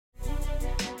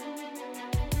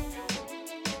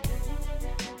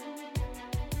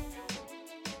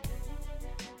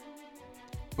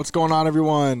What's going on,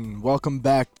 everyone? Welcome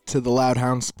back to the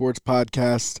Loudhound Sports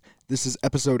Podcast. This is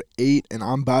episode 8, and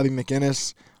I'm Bobby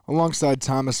McInnes alongside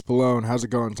Thomas Spallone. How's it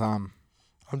going, Tom?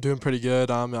 I'm doing pretty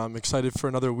good. I'm excited for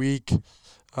another week.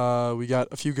 We got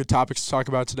a few good topics to talk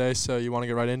about today, so you want to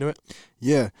get right into it?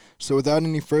 Yeah. So without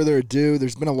any further ado,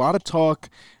 there's been a lot of talk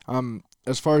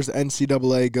as far as the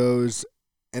NCAA goes,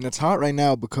 and it's hot right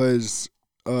now because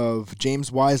of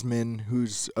James Wiseman,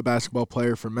 who's a basketball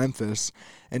player for Memphis,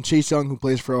 and Chase Young, who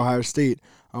plays for Ohio State.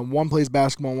 One plays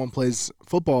basketball and one plays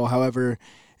football. However,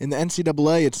 in the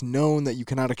NCAA, it's known that you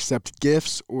cannot accept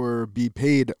gifts or be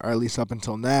paid, or at least up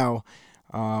until now,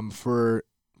 for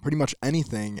pretty much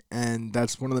anything, and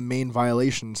that's one of the main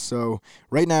violations. So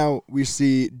right now, we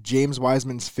see James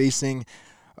Wiseman's facing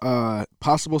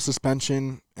possible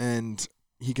suspension, and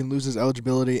he can lose his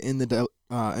eligibility in the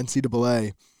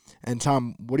NCAA. And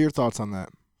Tom, what are your thoughts on that?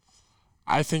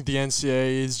 I think the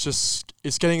NCAA is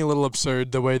it's getting a little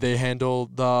absurd the way they handle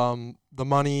the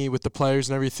money with the players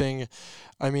and everything.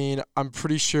 I mean, I'm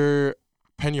pretty sure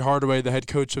Penny Hardaway, the head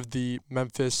coach of the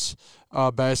Memphis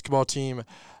basketball team,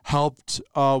 helped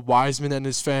Wiseman and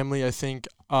his family, I think,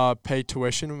 pay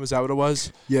tuition. Was that what it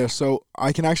was? Yeah, so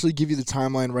I can actually give you the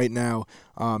timeline right now.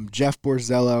 Jeff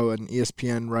Borzello, an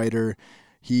ESPN writer,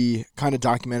 he kind of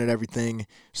documented everything.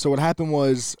 So what happened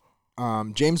was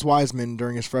James Wiseman,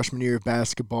 during his freshman year of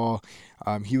basketball,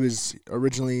 he was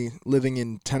originally living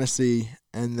in Tennessee,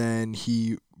 and then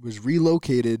he was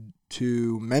relocated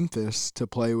to Memphis to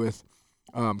play with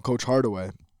Coach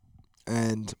Hardaway.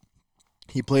 And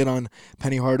he played on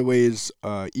Penny Hardaway's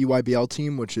EYBL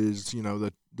team, which is,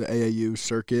 the AAU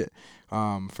circuit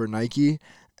for Nike.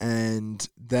 And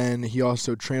then he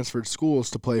also transferred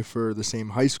schools to play for the same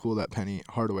high school that Penny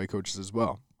Hardaway coaches as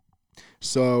well.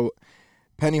 So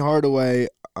Penny Hardaway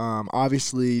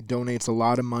obviously donates a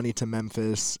lot of money to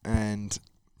Memphis, and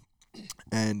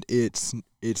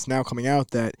it's now coming out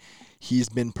that he's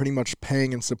been pretty much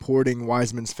paying and supporting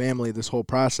Wiseman's family this whole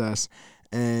process.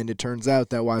 And it turns out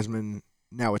that Wiseman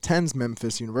now attends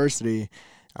Memphis University.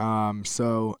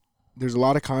 So there's a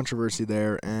lot of controversy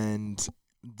there, and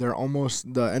the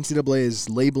NCAA is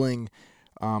labeling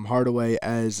Hardaway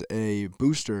as a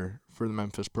booster for the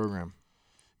Memphis program.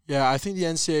 Yeah, I think the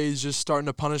NCAA is just starting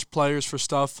to punish players for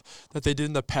stuff that they did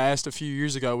in the past a few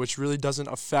years ago, which really doesn't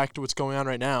affect what's going on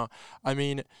right now. I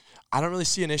mean, I don't really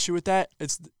see an issue with that.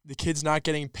 It's the kid's not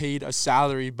getting paid a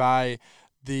salary by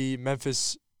the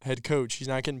Memphis head coach. He's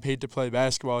not getting paid to play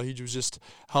basketball. He was just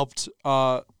helped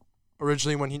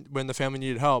originally when the family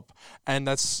needed help, and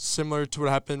that's similar to what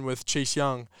happened with Chase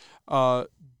Young,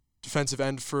 defensive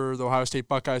end for the Ohio State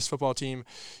Buckeyes football team.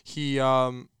 He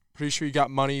pretty sure he got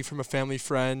money from a family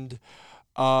friend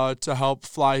to help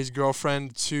fly his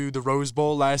girlfriend to the Rose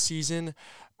Bowl last season,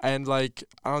 and I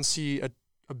don't see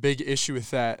a big issue with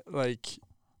that.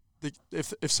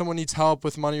 If someone needs help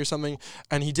with money or something,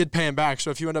 and he did pay him back,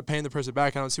 so if you end up paying the person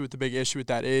back, I don't see what the big issue with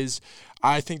that is.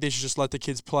 I think they should just let the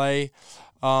kids play.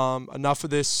 Enough of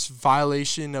this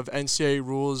violation of NCAA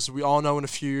rules. We all know in a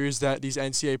few years that these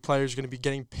NCAA players are going to be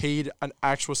getting paid an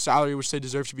actual salary, which they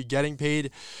deserve to be getting paid,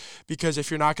 because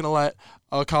if you're not going to let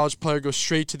a college player go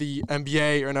straight to the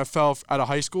NBA or NFL out of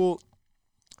high school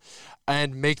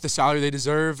and make the salary they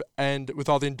deserve, and with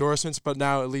all the endorsements, but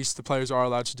now at least the players are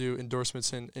allowed to do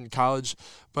endorsements in college.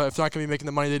 But if they're not going to be making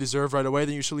the money they deserve right away,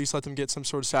 then you should at least let them get some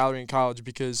sort of salary in college,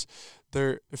 because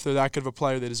if they're that good of a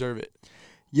player, they deserve it.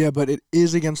 Yeah, but it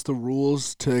is against the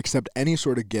rules to accept any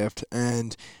sort of gift,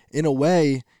 and in a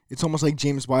way, it's almost like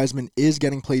James Wiseman is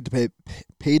getting paid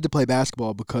to play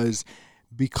basketball because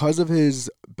of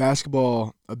his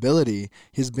basketball ability,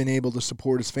 he's been able to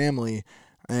support his family,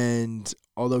 and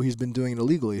although he's been doing it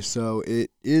illegally, so it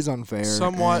is unfair.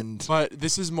 Somewhat, but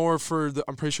this is more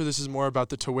I'm pretty sure this is more about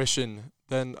the tuition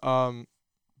than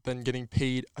getting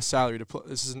paid a salary to play.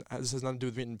 This has nothing to do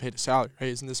with getting paid a salary, right?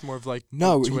 Isn't this more of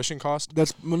tuition cost?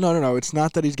 No. It's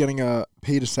not that he's getting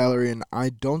paid a salary, and I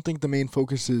don't think the main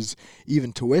focus is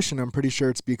even tuition. I'm pretty sure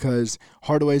it's because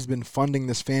Hardaway's been funding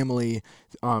this family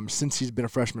since he's been a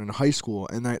freshman in high school,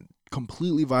 and that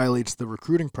completely violates the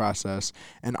recruiting process,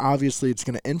 and obviously it's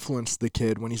going to influence the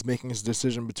kid when he's making his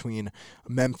decision between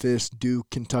Memphis, Duke,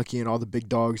 Kentucky, and all the big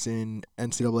dogs in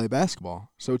NCAA basketball.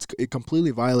 So it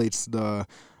completely violates the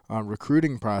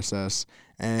recruiting process,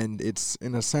 and it's,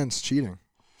 in a sense, cheating.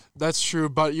 That's true,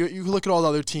 but you look at all the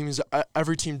other teams.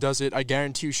 Every team does it. I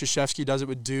guarantee you, Krzyzewski does it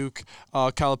with Duke.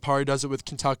 Calipari does it with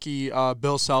Kentucky.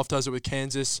 Bill Self does it with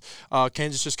Kansas.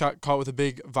 Kansas just got caught with a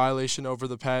big violation over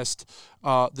this past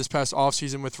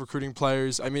offseason with recruiting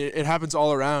players. I mean, it happens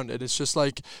all around, and it's just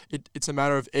like it's a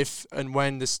matter of if and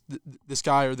when this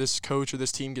guy or this coach or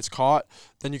this team gets caught,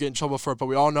 then you get in trouble for it. But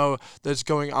we all know that it's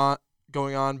going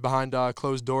on behind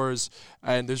closed doors,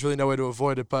 and there's really no way to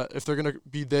avoid it. But if they're going to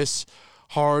be this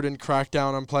hard and crack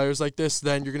down on players like this,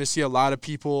 then you're going to see a lot of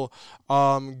people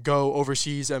go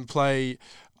overseas and play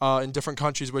in different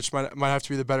countries, which might have to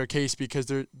be the better case because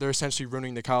they're essentially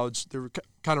ruining the college. They're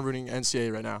kind of ruining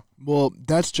NCAA right now. Well,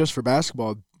 that's just for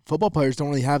basketball. Football players don't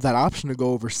really have that option to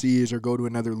go overseas or go to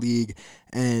another league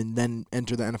and then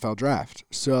enter the NFL draft.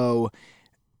 So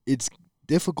it's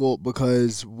difficult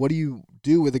because what do you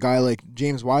do with a guy like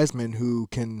James Wiseman who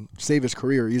can save his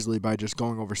career easily by just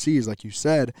going overseas, like you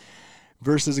said,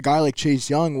 versus a guy like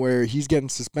Chase Young where he's getting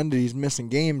suspended, he's missing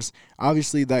games.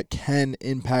 Obviously, that can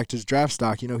impact his draft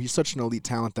stock. You know, he's such an elite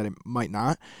talent that it might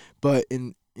not, but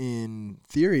in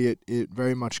theory, it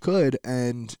very much could.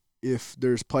 And if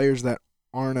there's players that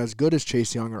aren't as good as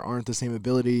Chase Young or aren't the same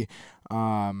ability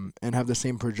and have the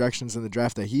same projections in the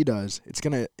draft that he does, it's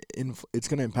gonna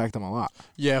impact them a lot.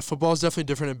 Yeah, football is definitely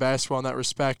different in basketball in that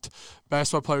respect.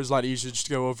 Basketball players a lot easier just to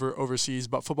go overseas,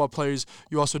 but football players,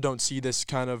 you also don't see this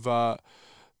kind of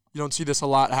you don't see this a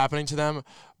lot happening to them.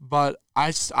 But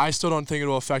I still don't think it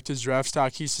will affect his draft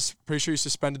stock. He's pretty sure he's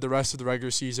suspended the rest of the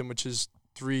regular season, which is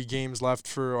 3 games left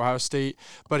for Ohio State,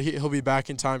 but he'll be back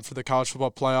in time for the college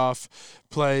football playoff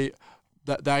play.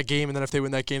 That game, and then if they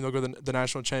win that game, they'll go to the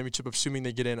national championship. Assuming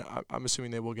they get in, I'm assuming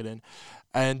they will get in,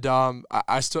 and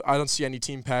I don't see any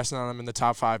team passing on him in the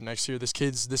top 5 next year. This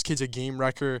kid's a game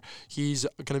wrecker. He's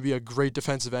going to be a great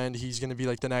defensive end. He's going to be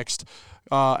like the next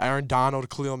Aaron Donald,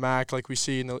 Khalil Mack, like we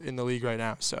see in the league right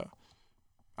now. So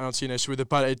I don't see an issue with it,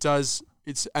 but it does.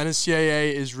 It's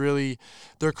NCAA is really,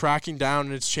 they're cracking down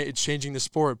and it's changing the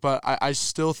sport. But I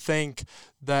still think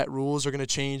that rules are going to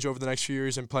change over the next few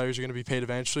years and players are going to be paid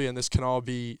eventually, and this can all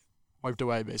be wiped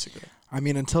away, basically. I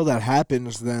mean, until that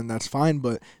happens, then that's fine.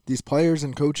 But these players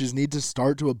and coaches need to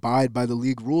start to abide by the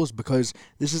league rules because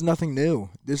this is nothing new.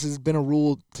 This has been a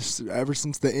rule ever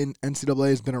since the NCAA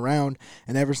has been around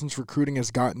and ever since recruiting has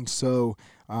gotten so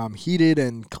heated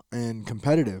and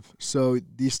competitive. So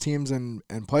these teams and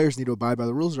players need to abide by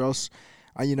the rules or else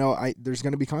there's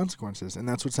going to be consequences. And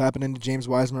that's what's happening to James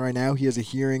Wiseman right now. He has a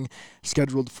hearing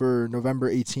scheduled for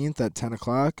November 18th at 10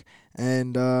 o'clock.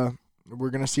 And we're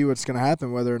going to see what's going to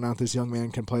happen, whether or not this young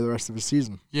man can play the rest of his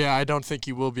season. Yeah, I don't think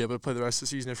he will be able to play the rest of the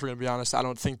season, if we're going to be honest. I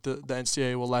don't think the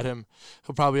NCAA will let him.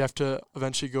 He'll probably have to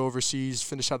eventually go overseas,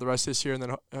 finish out the rest of this year, and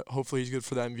then hopefully he's good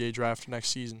for the NBA draft next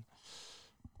season.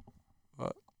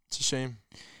 But it's a shame.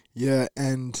 Yeah,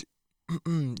 and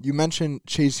you mentioned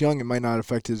Chase Young. It might not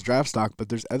affect his draft stock, but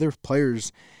there's other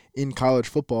players in college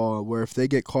football where if they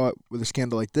get caught with a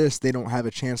scandal like this, they don't have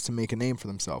a chance to make a name for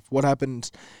themselves. What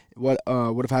happens? What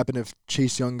would have happened if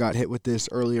Chase Young got hit with this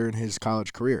earlier in his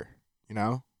college career? You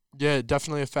know? Yeah, it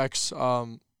definitely affects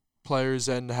players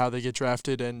and how they get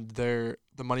drafted and the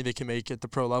money they can make at the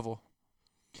pro level.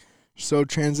 So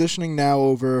transitioning now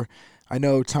over, I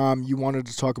know, Tom, you wanted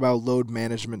to talk about load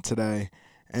management today.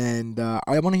 And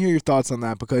I want to hear your thoughts on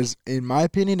that because, in my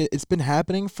opinion, it's been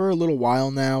happening for a little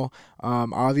while now.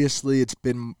 Obviously, it's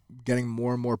been getting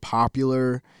more and more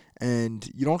popular, and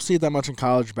you don't see it that much in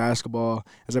college basketball,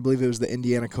 as I believe it was the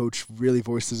Indiana coach really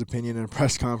voiced his opinion in a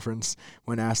press conference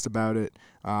when asked about it.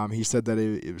 He said that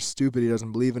it was stupid, he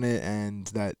doesn't believe in it, and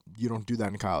that you don't do that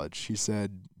in college. He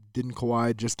said, didn't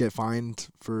Kawhi just get fined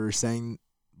for saying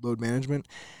load management?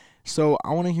 So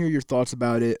I want to hear your thoughts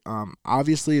about it.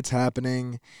 Obviously, it's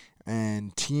happening,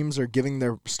 and teams are giving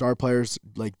their star players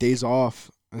like days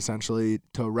off, essentially,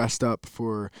 to rest up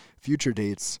for future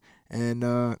dates. And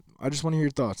I just want to hear your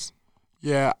thoughts.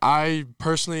 Yeah, I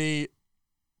personally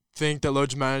think that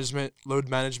load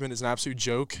management is an absolute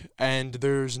joke, and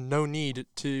there's no need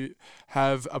to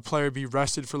have a player be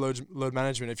rested for load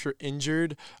management. If you're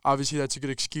injured, obviously that's a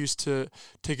good excuse to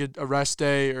take a rest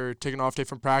day or take an off day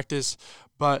from practice.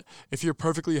 But if you're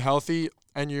perfectly healthy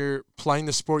and you're playing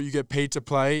the sport you get paid to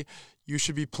play, you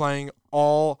should be playing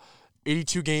all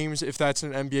 82 games if that's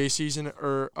an NBA season,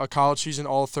 or a college season,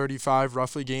 all 35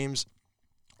 roughly games.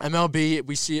 MLB,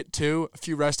 we see it too. A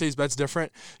few rest days, but that's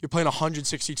different. You're playing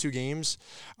 162 games.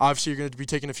 Obviously, you're going to be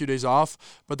taking a few days off,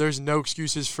 but there's no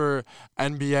excuses for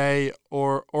NBA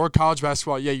or college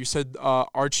basketball. Yeah, you said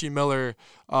Archie Miller,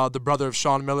 the brother of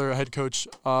Sean Miller, a head coach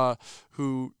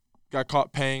who got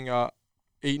caught paying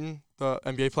Ayton, the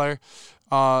NBA player.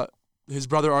 his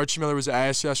brother Archie Miller was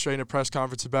asked yesterday in a press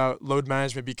conference about load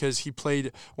management because he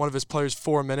played one of his players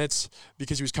 4 minutes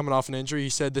because he was coming off an injury. He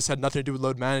said this had nothing to do with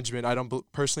load management. I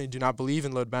personally do not believe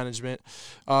in load management.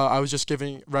 I was just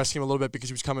resting him a little bit because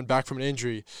he was coming back from an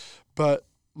injury. But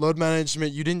load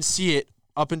management, you didn't see it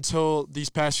up until these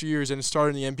past few years, and it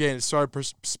started in the NBA, and it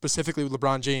started specifically with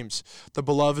LeBron James, the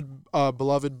beloved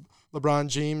LeBron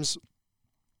James.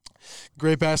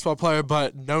 Great basketball player,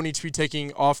 but no need to be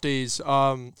taking off days.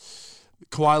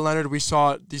 Kawhi Leonard, we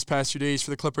saw it these past few days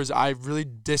for the Clippers. I really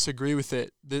disagree with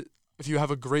it. If you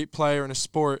have a great player in a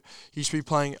sport, he should be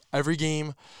playing every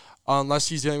game unless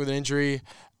he's dealing with an injury,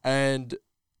 and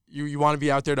you want to be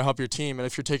out there to help your team. And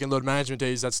if you're taking load management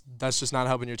days, that's just not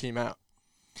helping your team out.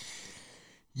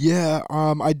 Yeah,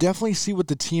 I definitely see what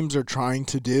the teams are trying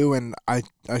to do, and I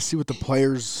see what the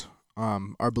players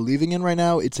are believing in right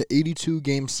now. It's an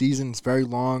 82-game season. It's very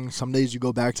long. Some days you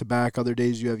go back-to-back. Other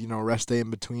days you have, a rest day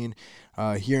in between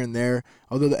here and there.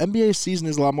 Although the NBA season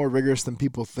is a lot more rigorous than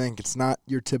people think. It's not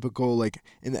your typical, like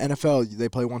in the NFL, they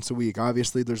play once a week.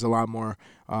 Obviously, there's a lot more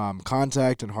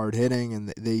contact and hard hitting,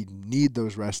 and they need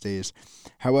those rest days.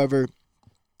 However,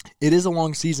 it is a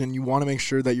long season. You want to make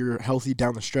sure that you're healthy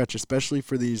down the stretch, especially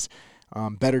for these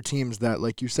better teams that,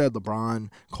 like you said, LeBron,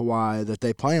 Kawhi, that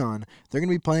they play on. They're going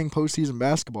to be playing postseason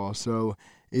basketball, so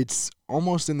it's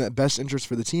almost in the best interest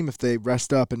for the team if they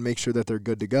rest up and make sure that they're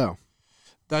good to go.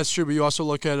 That's true, but you also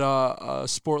look at a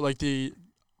sport like the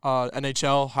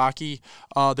NHL, hockey.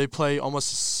 They play almost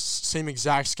the same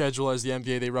exact schedule as the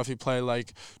NBA. They roughly play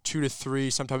like 2 to 3,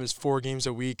 sometimes 4 games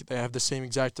a week. They have the same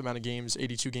exact amount of games,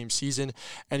 82-game season,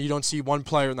 and you don't see one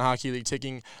player in the hockey league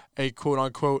taking a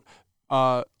quote-unquote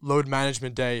load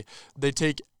management day. They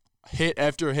take hit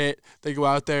after hit. They go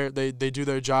out there, they do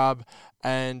their job,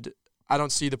 and I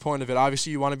don't see the point of it.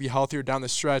 Obviously, you want to be healthier down the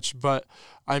stretch, but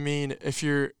I mean, if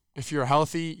you're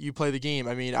healthy, you play the game.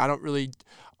 I mean, I don't really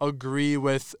agree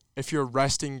with if you're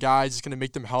resting guys, it's going to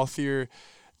make them healthier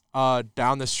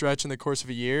down the stretch in the course of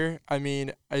a year. I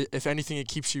mean, if anything, it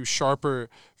keeps you sharper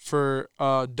for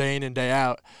day in and day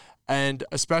out. And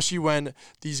especially when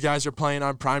these guys are playing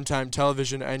on primetime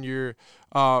television and you're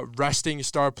resting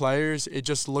star players, it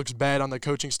just looks bad on the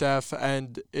coaching staff.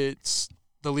 And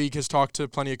the league has talked to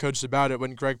plenty of coaches about it.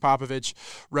 When Greg Popovich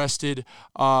rested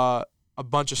a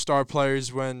bunch of star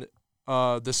players when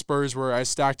the Spurs were as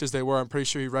stacked as they were, I'm pretty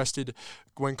sure he rested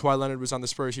when Kawhi Leonard was on the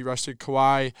Spurs. He rested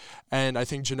Kawhi and I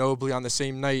think Ginobili on the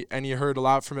same night, and he heard a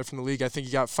lot from it from the league. I think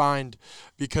he got fined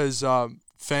because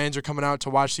fans are coming out to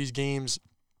watch these games.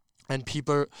 And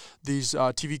these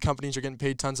TV companies are getting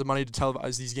paid tons of money to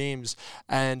televise these games,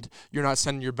 and you're not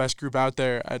sending your best group out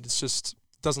there, and it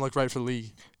doesn't look right for the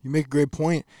league. You make a great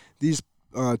point. These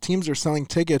teams are selling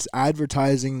tickets,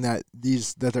 advertising that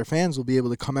their fans will be able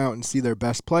to come out and see their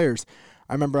best players.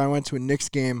 I remember I went to a Knicks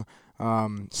game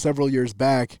several years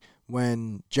back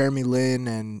when Jeremy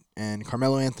Lin and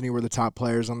Carmelo Anthony were the top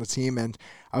players on the team, and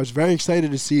I was very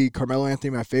excited to see Carmelo Anthony,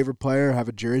 my favorite player, have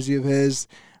a jersey of his.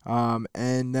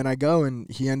 And then I go, and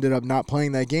he ended up not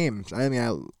playing that game. I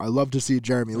mean, I love to see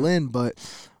Jeremy Lin, but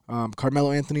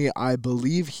Carmelo Anthony, I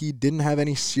believe he didn't have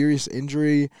any serious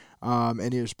injury,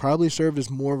 and he was probably served as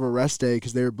more of a rest day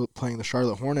because they were playing the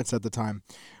Charlotte Hornets at the time.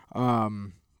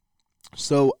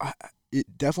 So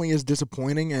it definitely is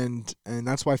disappointing, and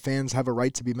that's why fans have a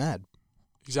right to be mad.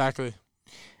 Exactly.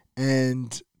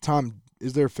 And, Tom,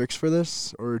 is there a fix for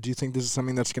this, or do you think this is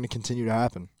something that's going to continue to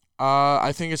happen?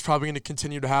 I think it's probably going to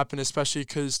continue to happen, especially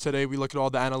because today we look at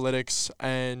all the analytics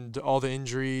and all the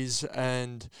injuries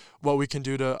and what we can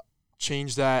do to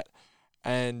change that.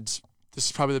 And this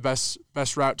is probably the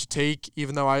best route to take,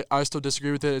 even though I still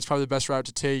disagree with it. It's probably the best route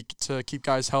to take to keep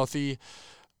guys healthy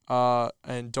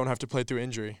and don't have to play through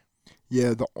injury.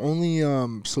 Yeah, the only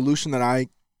solution that I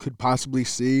could possibly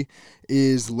see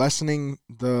is making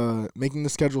the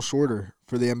schedule shorter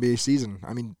for the NBA season.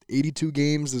 I mean, 82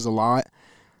 games is a lot.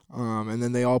 And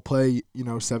then they all play,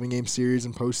 7-game series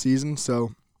in postseason.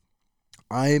 So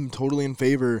I am totally in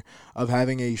favor of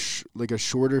having a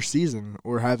shorter season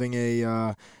or having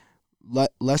a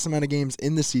less amount of games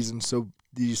in the season, so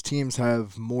these teams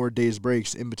have more days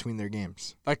breaks in between their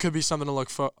games. That could be something to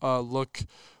look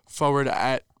forward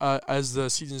at as the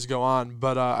seasons go on.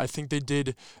 But I think they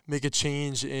did make a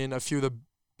change in a few of the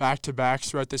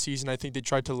back-to-backs throughout the season. I think they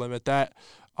tried to limit that,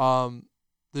 the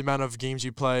amount of games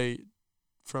you play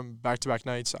from back-to-back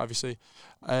nights, obviously,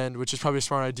 and which is probably a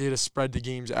smart idea to spread the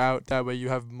games out. That way you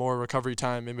have more recovery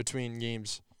time in between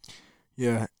games.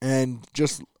 Yeah, and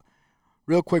just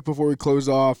real quick before we close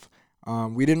off,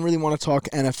 we didn't really want to talk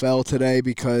NFL today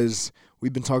because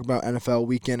we've been talking about NFL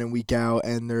week in and week out,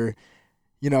 and they're,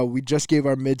 we just gave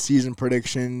our mid-season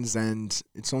predictions, and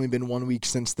it's only been 1 week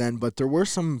since then. But there were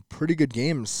some pretty good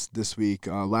games this week.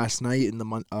 Last night in the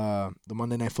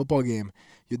Monday Night Football game,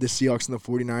 you had the Seahawks and the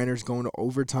 49ers going to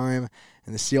overtime,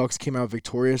 and the Seahawks came out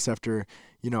victorious after,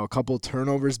 a couple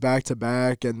turnovers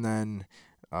back-to-back and then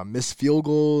missed field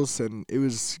goals, and it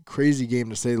was a crazy game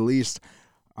to say the least.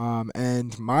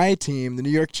 And my team, the New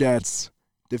York Jets,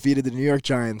 defeated the New York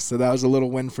Giants, so that was a little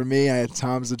win for me.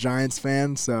 Tom's a Giants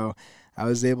fan, so I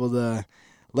was able to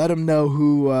let him know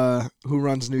who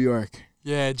runs New York.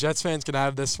 Yeah, Jets fans can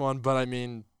have this one, but,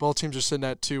 both teams are sitting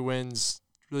at 2 wins.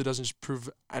 Really doesn't prove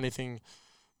anything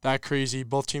that crazy.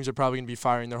 Both teams are probably going to be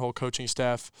firing their whole coaching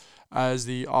staff as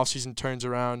the offseason turns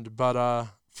around, but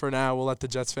for now, we'll let the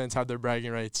Jets fans have their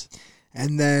bragging rights.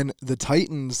 And then the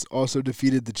Titans also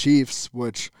defeated the Chiefs,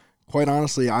 which, quite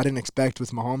honestly, I didn't expect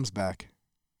with Mahomes back.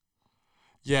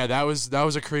 Yeah, that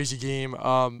was a crazy game.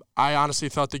 I honestly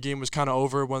thought the game was kind of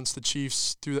over once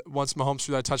once Mahomes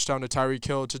threw that touchdown to Tyreek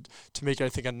Hill to make it, I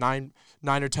think, a 9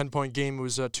 or 10 point game. It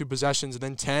was 2 possessions, and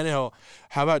then Tannehill.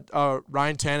 How about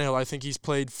Ryan Tannehill? I think he's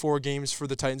played 4 games for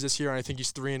the Titans this year, and I think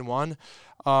he's 3-1.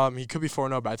 He could be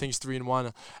 4-0, but I think he's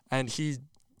 3-1, and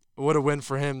what a win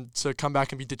for him to come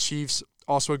back and beat the Chiefs.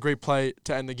 Also a great play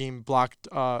to end the game, blocked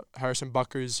Harrison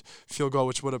Butker's field goal,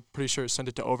 which would have pretty sure sent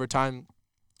it to overtime.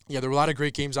 Yeah, there were a lot of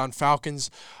great games on. Falcons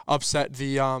upset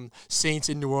the Saints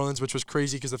in New Orleans, which was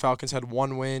crazy because the Falcons had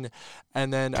 1 win.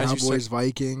 And then, Cowboys, as you said,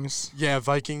 Vikings. Yeah,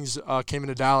 Vikings came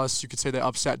into Dallas. You could say they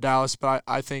upset Dallas, but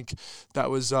I think that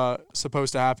was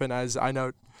supposed to happen. As I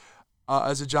know,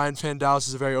 as a Giant fan, Dallas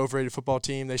is a very overrated football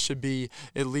team. They should be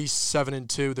at least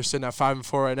 7-2. They're sitting at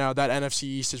 5-4 right now. That NFC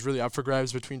East is really up for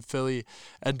grabs between Philly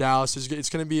and Dallas. It's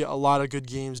going to be a lot of good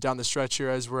games down the stretch here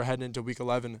as we're heading into Week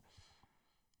 11,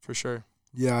 for sure.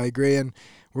 Yeah, I agree, and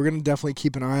we're going to definitely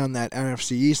keep an eye on that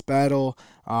NFC East battle,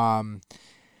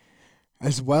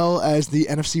 as well as the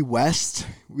NFC West.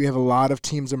 We have a lot of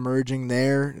teams emerging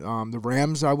there. The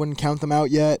Rams, I wouldn't count them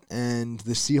out yet, and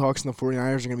the Seahawks and the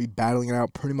 49ers are going to be battling it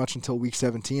out pretty much until Week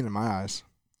 17 in my eyes.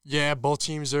 Yeah, both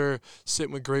teams are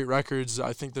sitting with great records.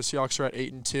 I think the Seahawks are at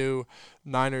 8-2.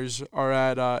 Niners are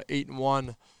at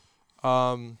 8-1.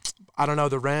 I don't know,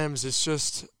 the Rams, it's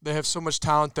just they have so much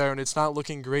talent there, and it's not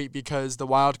looking great because the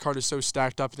wild card is so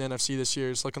stacked up in the NFC this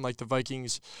year. It's looking like the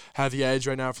Vikings have the edge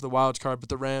right now for the wild card, but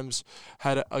the Rams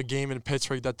had a game in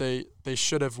Pittsburgh that they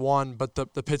should have won, but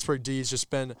the Pittsburgh D has just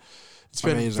been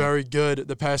very good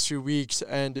the past few weeks,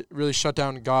 and it really shut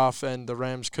down Goff, and the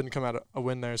Rams couldn't come out a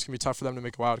win there. It's going to be tough for them to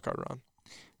make a wild card run.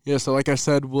 Yeah, so like I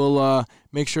said, we'll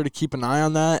make sure to keep an eye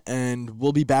on that, and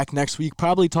we'll be back next week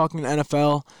probably talking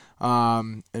NFL,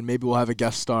 and maybe we'll have a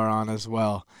guest star on as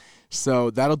well. So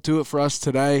that'll do it for us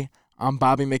today. I'm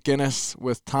Bobby McGinnis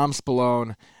with Tom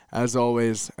Spallone, as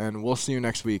always, and we'll see you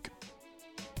next week.